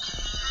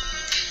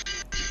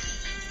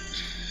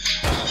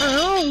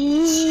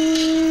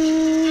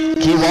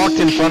 He walked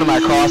in front of my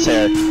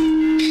crosshair.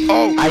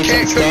 Oh, I can't should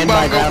cook, stand but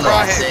my I'm gonna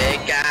ground. fry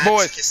him.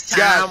 Boys,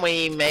 guys,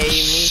 we made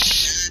me.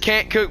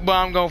 can't cook, but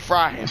I'm gonna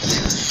fry him.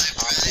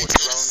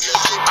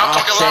 I'm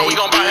talking loud, we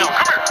gon' buy him.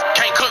 Come here.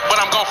 Can't cook, but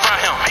I'm gon' fry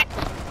him.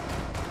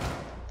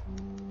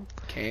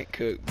 Can't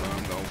cook, but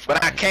I'm gonna fry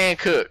But I him. can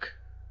cook.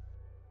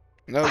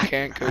 No,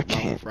 can't cook, I but I'm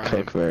gonna can't fry him.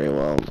 cook very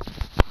well.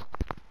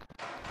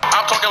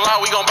 I'm talking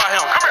loud, we gon' buy him.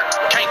 Come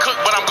here. Can't cook,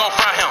 but I'm gon'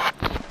 fry him.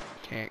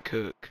 Can't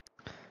cook.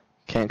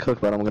 Can't cook,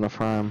 but I'm gonna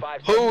fry him.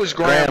 Who is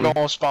Graham Graham,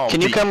 gonna spawn? Can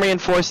you beef? come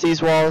reinforce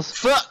these walls?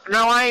 Fuck!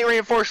 No, I ain't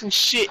reinforcing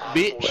shit,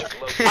 bitch.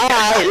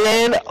 Alright,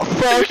 then,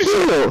 fuck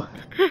you.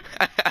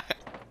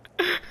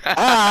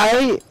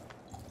 Alright.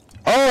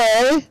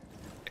 Alright.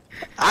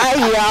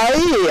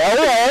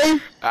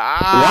 Alright.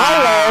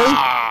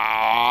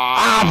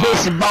 Ah,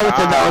 this is both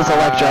of those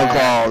electro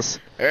claws.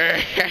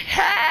 And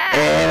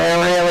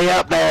they're really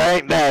up there,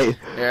 ain't they?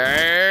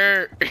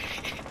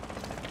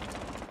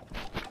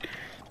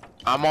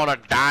 I'm on a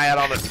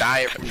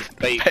diet from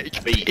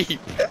fake beef.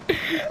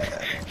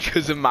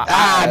 Cause of my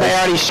Ah, they're eyes.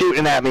 already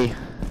shooting at me.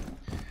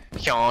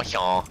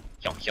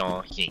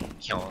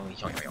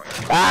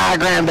 Ah,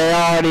 Graham, they're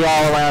already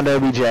all around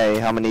OBJ.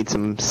 I'm gonna need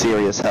some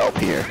serious help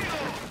here.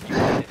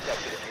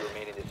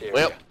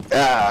 Well,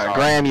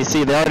 Graham, you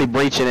see, they're already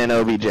breaching in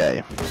OBJ.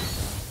 this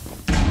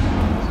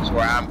is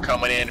where I'm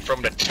coming in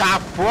from the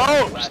top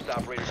ropes. Last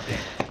operator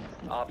standing.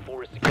 Op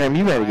 4 is securing Graham,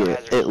 you better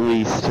biohazard get at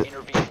least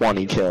Intervene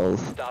 20 kills.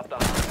 Stop the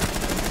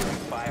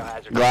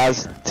biohazard.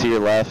 Glass to your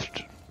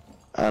left.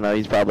 I know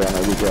he's probably on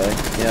OBJ.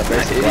 Yep,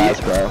 there's the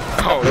Glass, bro.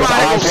 Oh, There's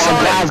Prodigal Oswald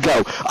son.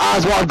 Glasgow.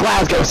 Oswald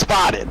Glasgow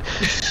spotted.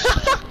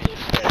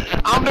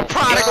 I'm the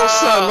prodigal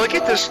son. Look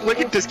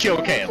at this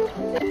kill cam. Look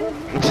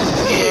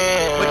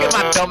at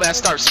my dumbass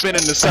start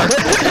spinning the circle.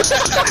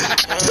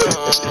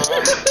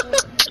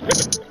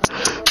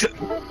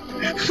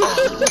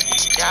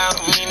 Y'all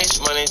mean this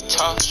money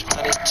talk,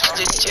 money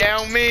talk.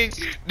 Yao Ming,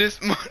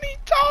 this money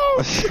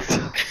talk.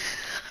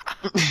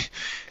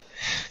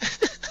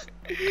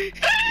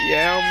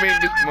 Yao Ming,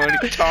 this money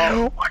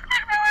talk.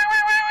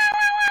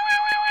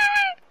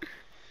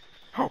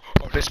 Oh,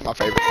 this is my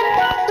favorite.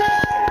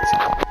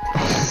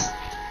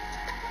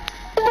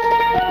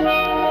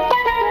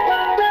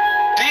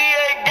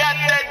 DA got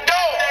that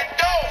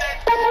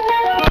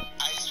dope.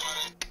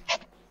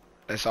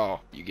 That's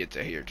all you get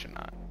to hear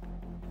tonight.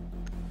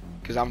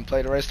 Cause I'm gonna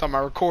play the rest on my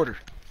recorder.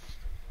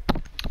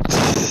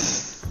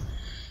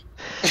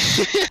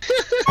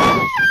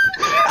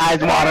 Ice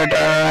water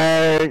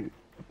turn.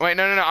 Wait,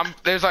 no.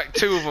 There's like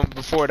 2 of them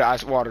before the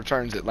ice water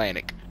turns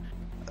Atlantic.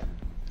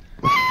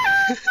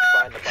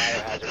 Find the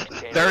biohazard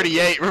container.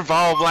 38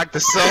 revolve like the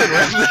sun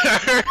right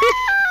there.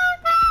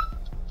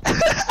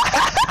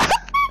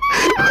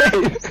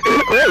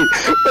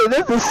 Wait,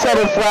 this is set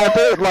a flat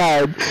earth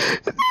line.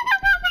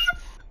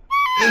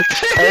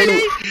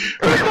 Hey,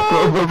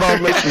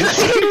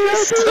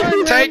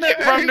 Take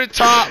it from the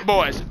top,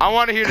 boys. I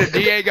want to hear the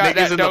DA got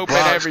that dope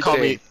and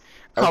everything.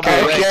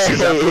 Okay,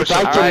 if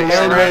I can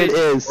learn what it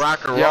is.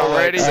 Y'all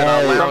ready?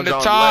 From the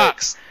top.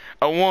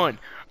 A 1,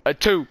 a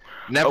 2.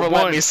 Never a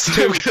let 1, me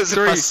slip, 2, because if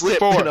 3, I slip,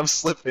 4. then I'm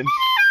slipping.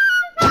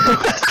 10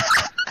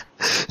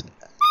 seconds.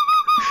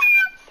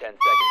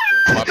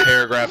 My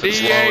paragraph is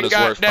DA long is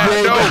got worth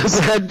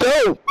that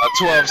dope. a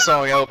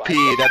 12-song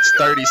LP. That's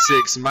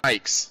 36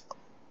 mics.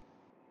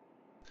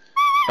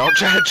 Don't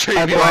try to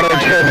treat me like I'm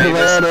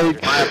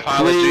famous. My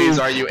apologies.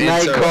 Are you into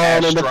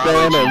astrology?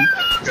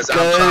 Because I'm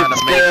trying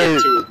to make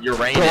it to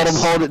Uranus. Told him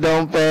hold it,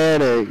 don't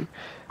panic.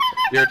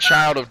 You're a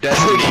child of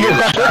destiny. You're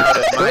a child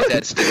of my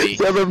destiny.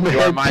 You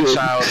are my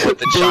child with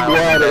the child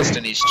of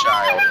destiny's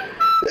child.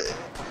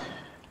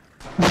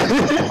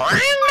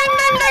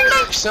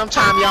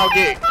 Sometimes y'all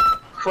get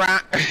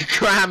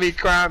grimy,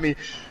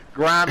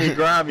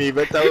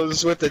 but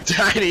those with the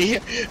tiny,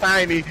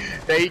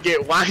 they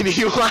get whiny.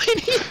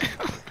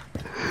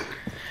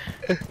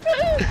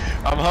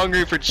 I'm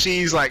hungry for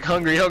cheese like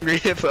hungry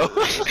hippo.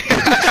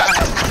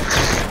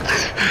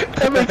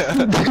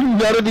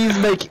 None of these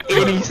make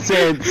any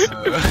sense.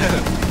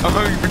 I'm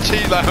hungry for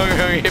cheese like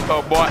hungry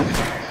hippo, boy.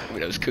 Give me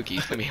those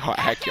cookies. Let me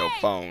hack your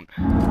phone.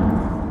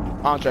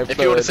 Entree If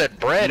you would have said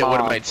bread, it would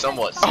have made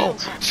somewhat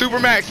sense. Oh,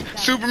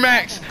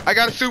 Supermax. I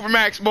got a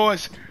Supermax,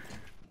 boys.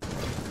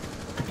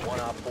 1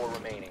 op 4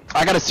 remaining.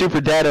 I got a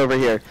super dead over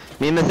here.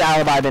 Me and this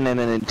alibi been in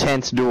an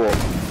intense duel.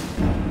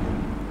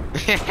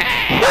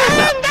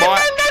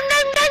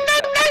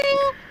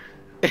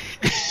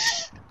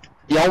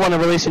 Y'all want to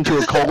release into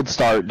a cold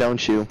start,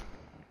 don't you?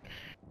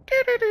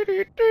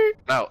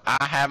 No,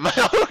 I have my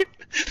own.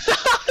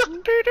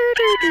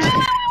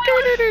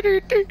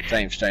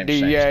 James.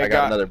 I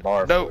got another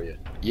bar for you.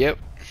 Yep.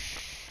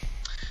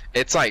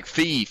 It's like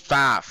fee,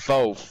 fi,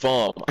 fo,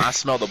 fum. I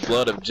smell the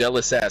blood of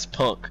jealous ass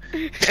punk.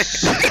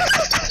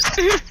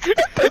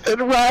 Doesn't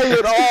rhyme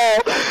at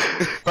all.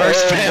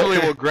 First family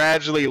will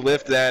gradually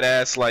lift that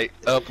ass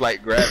up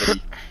like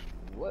gravity.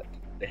 What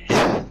the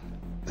hell?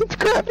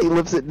 Gravity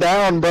lifts it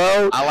down,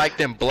 bro. I like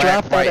them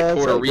black, white,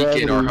 Puerto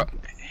Rican, or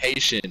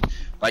Haitian,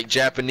 like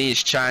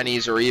Japanese,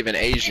 Chinese, or even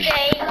Asian.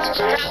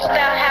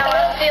 About how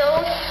it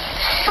feels.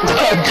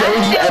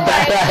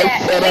 About how I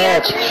set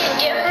up. Treated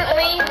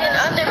differently than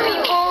other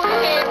people,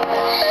 and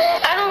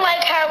I don't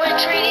like how we're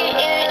treated.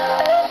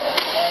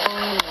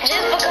 And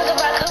just because of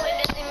our color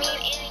doesn't mean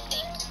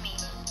anything to me.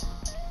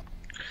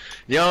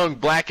 Young,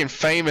 black, and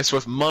famous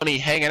with money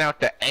hanging out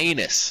the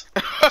anus.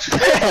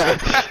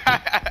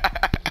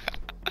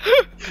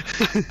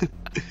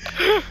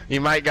 You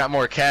might got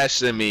more cash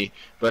than me,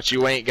 but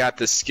you ain't got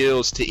the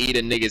skills to eat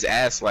a nigga's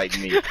ass like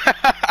me.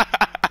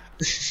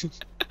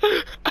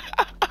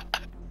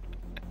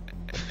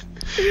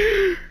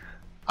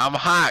 I'm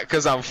hot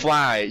cause I'm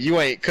fly. You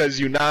ain't cause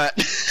you not.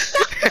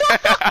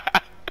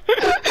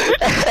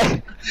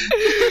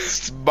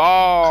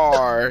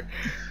 Bar.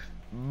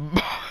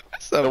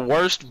 The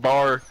worst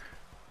bar.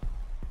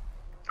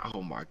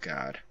 Oh my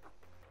god.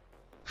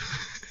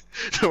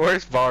 The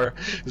worst bar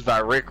is by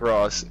Rick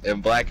Ross in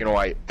black and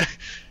white.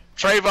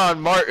 Trayvon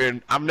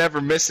Martin, I'm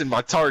never missing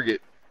my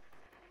target.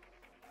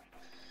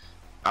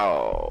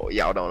 Oh,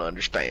 y'all don't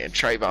understand.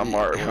 Trayvon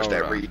Martin was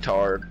that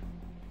retard.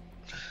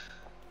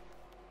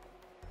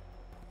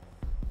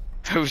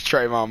 Who's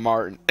Trayvon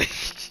Martin?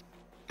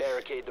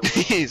 Barricade the room.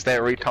 He's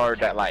that retard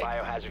that like.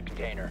 Biohazard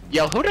container.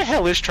 Yo, who the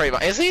hell is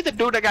Trayvon? Is he the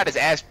dude that got his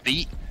ass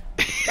beat?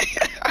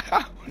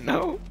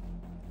 No.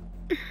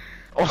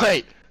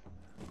 Wait.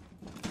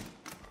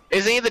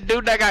 Is he the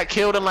dude that got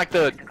killed in like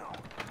the...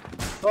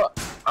 Fuck,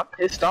 I'm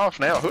pissed off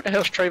now. Who the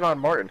hell's Trayvon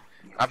Martin?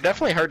 I've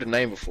definitely heard the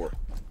name before.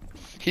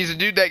 He's a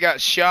dude that got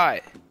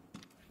shot.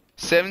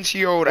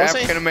 17-year-old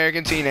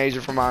African-American teenager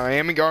from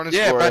Miami Gardens,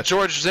 Florida. By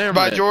George Zimmerman.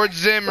 By George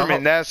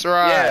Zimmerman, that's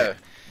right. Yeah.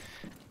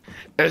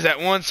 There's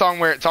that one song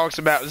where it talks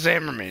about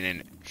Zimmerman in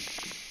it.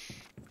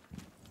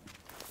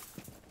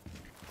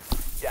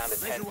 Down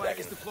to 10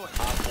 seconds. Op 4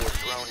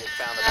 drone has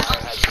found the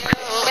biohazard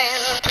container.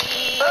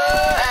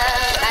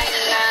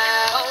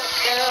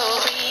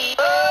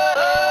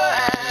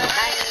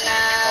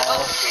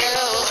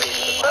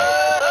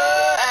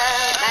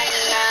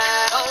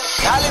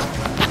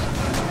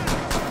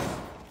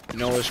 You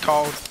know what it's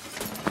called?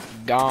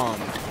 Domed.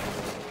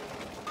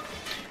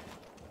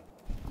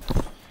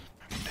 What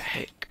the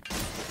heck?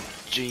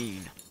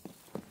 Gene.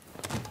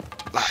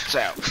 Lights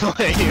out.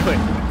 Wait.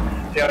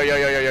 Yo.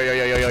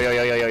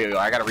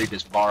 I gotta read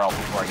this bar off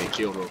before I get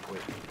killed real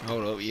quick.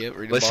 Hold up, yeah,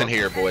 read the Listen bar.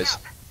 here, boys.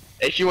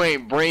 If you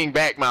ain't bring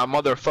back my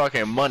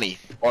motherfucking money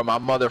or my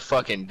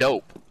motherfucking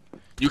dope,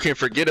 you can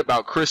forget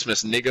about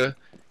Christmas, nigga.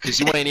 Cause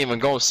you ain't even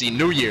gonna see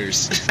New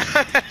Year's.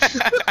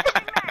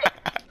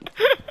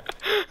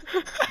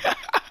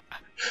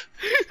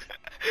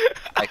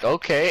 Like,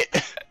 okay.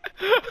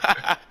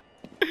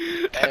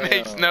 That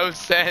makes no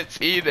sense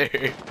either.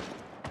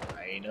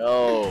 I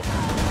know.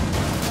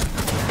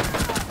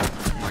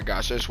 Oh my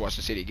gosh, I just watched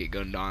the city get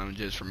gunned down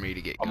just for me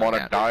to get I'm on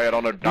a diet,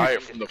 Cookie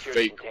from the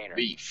fake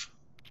beef.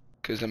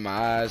 Cause in my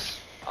eyes.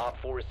 Op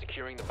 4 is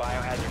securing the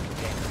biohazard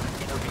container.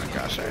 Oh my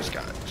gosh, I just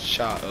got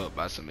shot up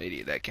by some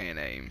idiot that can't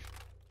aim.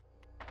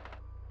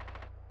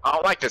 I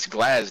don't like this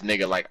glass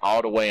nigga like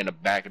all the way in the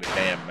back of the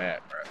damn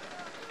map, bro.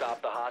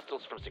 Stop the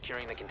hostiles from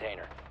securing the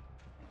container.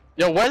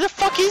 Yo, where the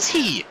fuck is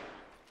he?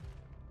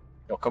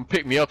 Yo, come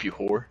pick me up, you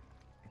whore.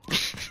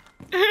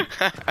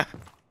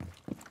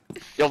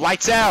 Yo,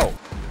 lights out.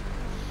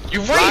 You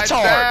Lights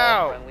retard.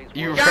 out.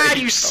 You God,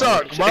 you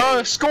suck,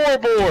 bro.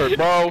 Scoreboard,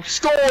 bro.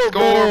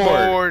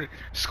 Scoreboard.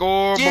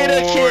 Scoreboard. Get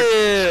a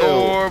kill.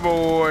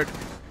 Scoreboard.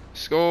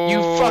 Scoreboard.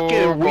 You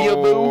fucking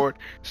weeaboo.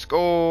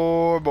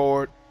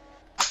 Scoreboard.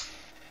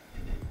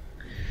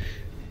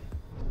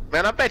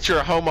 Man, I bet you're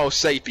a Homo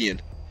sapien.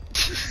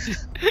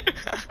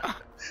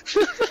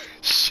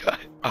 Shut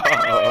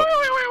up.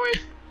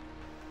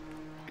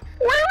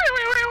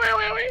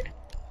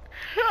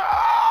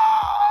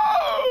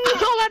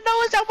 All I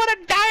know is I want to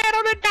diet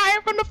on a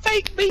diet from the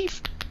fake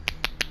beef.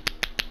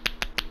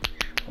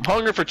 I'm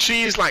hungry for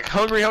cheese like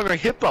hungry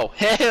hippo.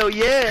 Hell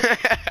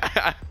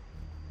yeah.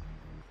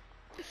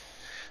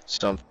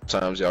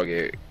 Sometimes y'all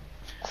get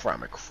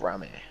crummy.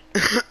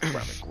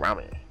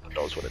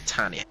 Those with a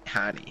tiny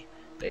honey,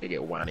 they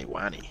get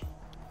whiny.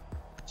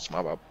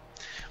 Small.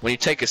 When you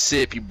take a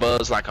sip, you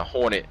buzz like a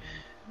hornet.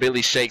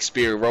 Billy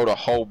Shakespeare wrote a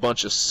whole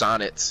bunch of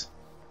sonnets.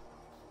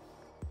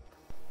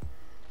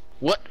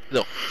 What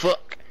the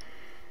fuck?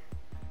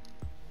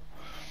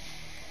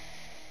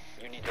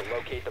 You need to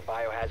locate the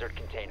biohazard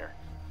container.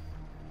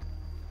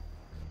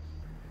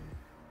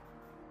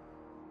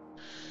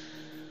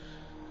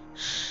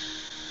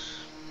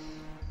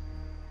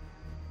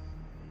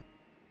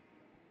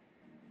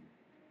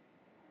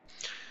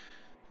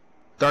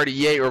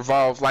 .38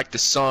 revolve like the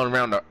sun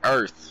around the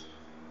earth.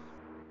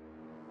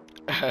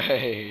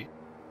 Hey.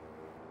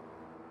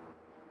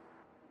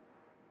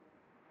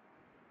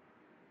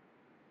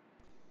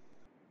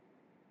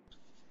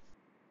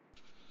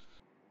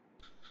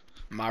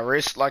 My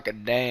wrist like a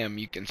dam,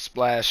 you can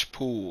splash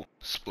pool.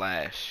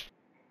 Splash.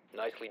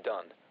 Nicely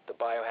done. The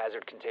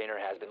biohazard container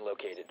has been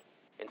located.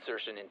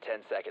 Insertion in 10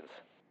 seconds.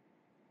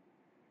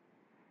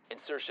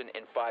 Insertion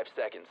in 5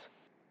 seconds.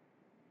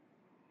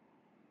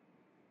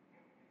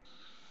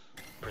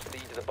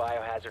 Proceed to the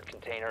biohazard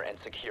container and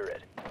secure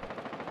it.